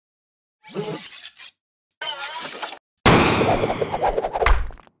Good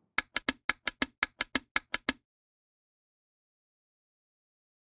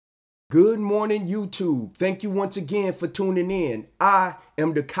morning, YouTube. Thank you once again for tuning in. I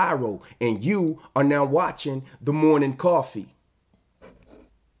am Dkhairho, and you are now watching The Morning Coffee.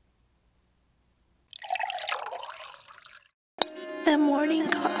 The Morning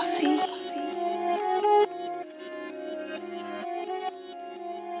Coffee.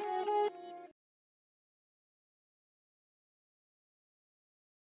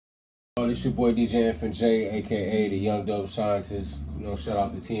 This your boy DJ Infant J, aka the Young Dope Scientist. You know, shout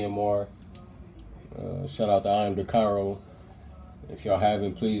out to TMR. Shout out to I am Dkhairho. If y'all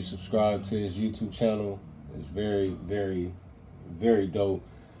haven't, please subscribe to his YouTube channel. It's very, very, very dope.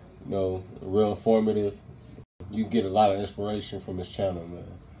 You know, real informative. You get a lot of inspiration from his channel, man.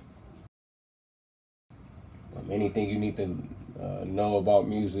 Anything you need to know about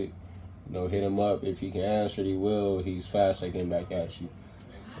music, you know, hit him up. If he can answer it, he will. He's fast at getting back at you.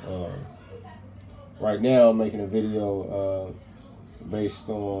 Right now, I'm making a video based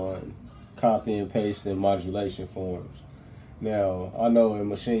on copy and paste and modulation forms. Now, I know in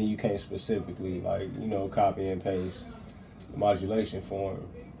Maschine you can't specifically, like, you know, copy and paste the modulation form,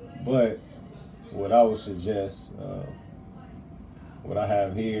 but what I would suggest, what I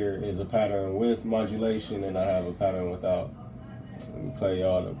have here is a pattern with modulation, and I have a pattern without. Let me play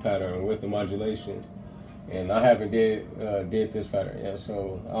y'all the pattern with the modulation. And I haven't did this pattern yet,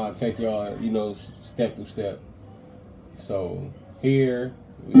 so I'll take y'all, you know, step to step. So here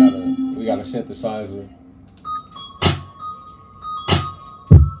we got a synthesizer.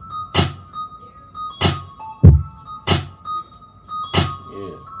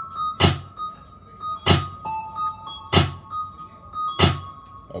 Yeah.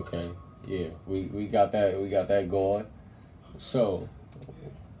 Okay. Yeah. We got that going. So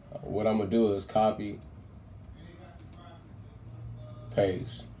what I'm gonna do is copy,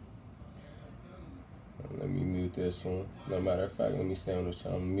 paste. Let me mute this one. No matter of fact, let me stay on this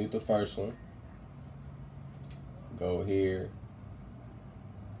channel. I'm gonna mute the first one. Go here,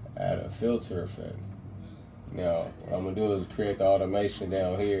 add a filter effect. Now, what I'm gonna do is create the automation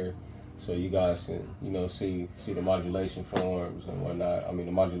down here, so you guys can, you know, see the modulation forms and whatnot. I mean,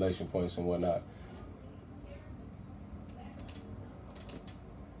 the modulation points and whatnot.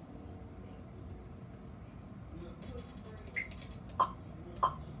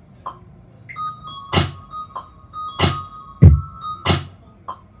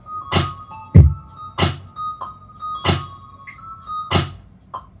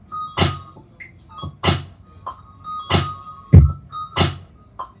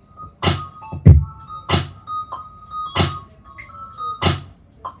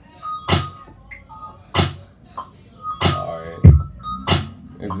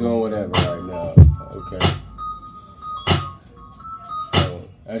 It's doing whatever right now. Okay. So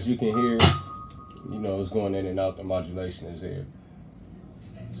as you can hear, you know, it's going in and out. The modulation is here.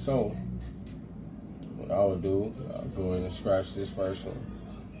 So what I would do, I'll go in and scratch this first one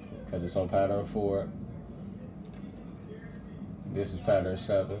because it's on pattern 4. This is pattern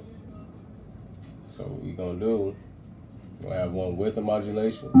 7. So what we're gonna do, we'll have one with a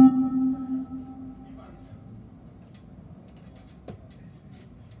modulation.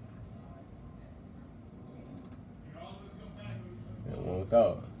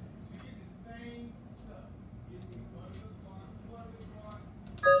 Without.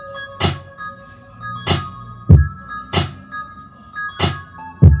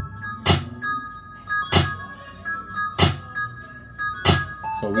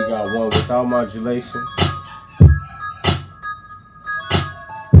 So we got one without modulation.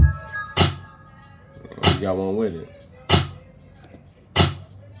 And we got one with it.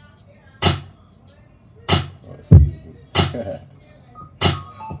 Oh, excuse me.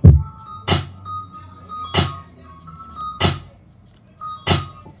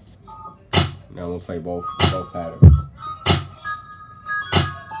 Now we'll play both patterns.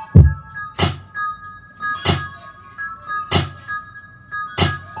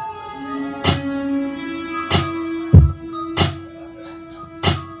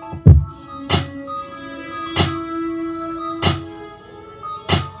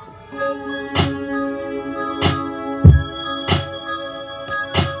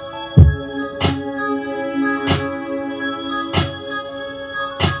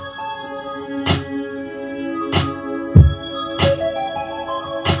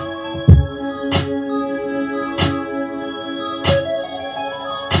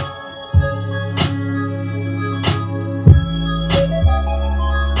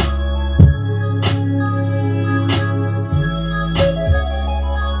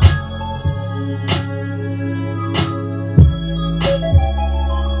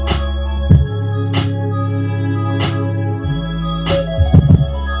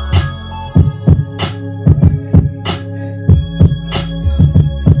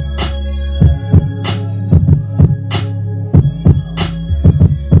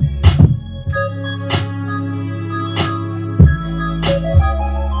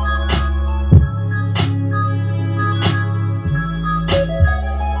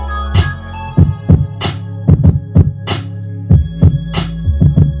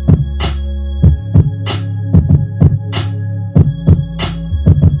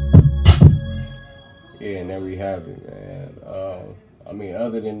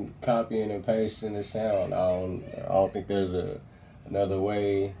 other than copying and pasting the sound. I don't think there's another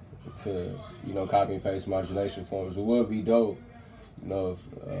way to, you know, copy and paste modulation forms. It would be dope, you know,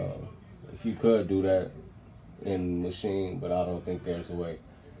 if you could do that in Maschine, but I don't think there's a way.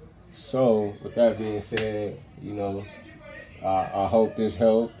 So with that being said, you know, I hope this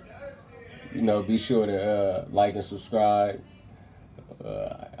helped. You know, be sure to like and subscribe.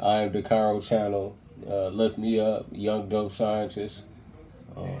 I am Dkhairho channel. Look me up, Young Dope Scientist.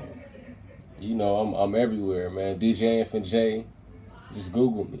 You know, I'm everywhere, man. DJ Infant J, just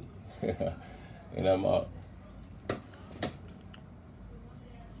Google me, and I'm out.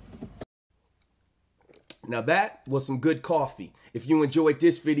 Now that was some good coffee. If you enjoyed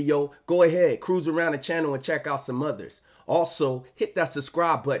this video, go ahead, cruise around the channel and check out some others. Also, hit that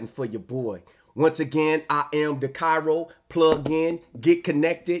subscribe button for your boy. Once again, I am Dkhairho. Plug in, get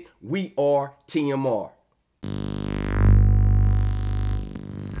connected. We are TMR.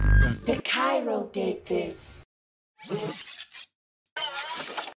 Dkhairho did this.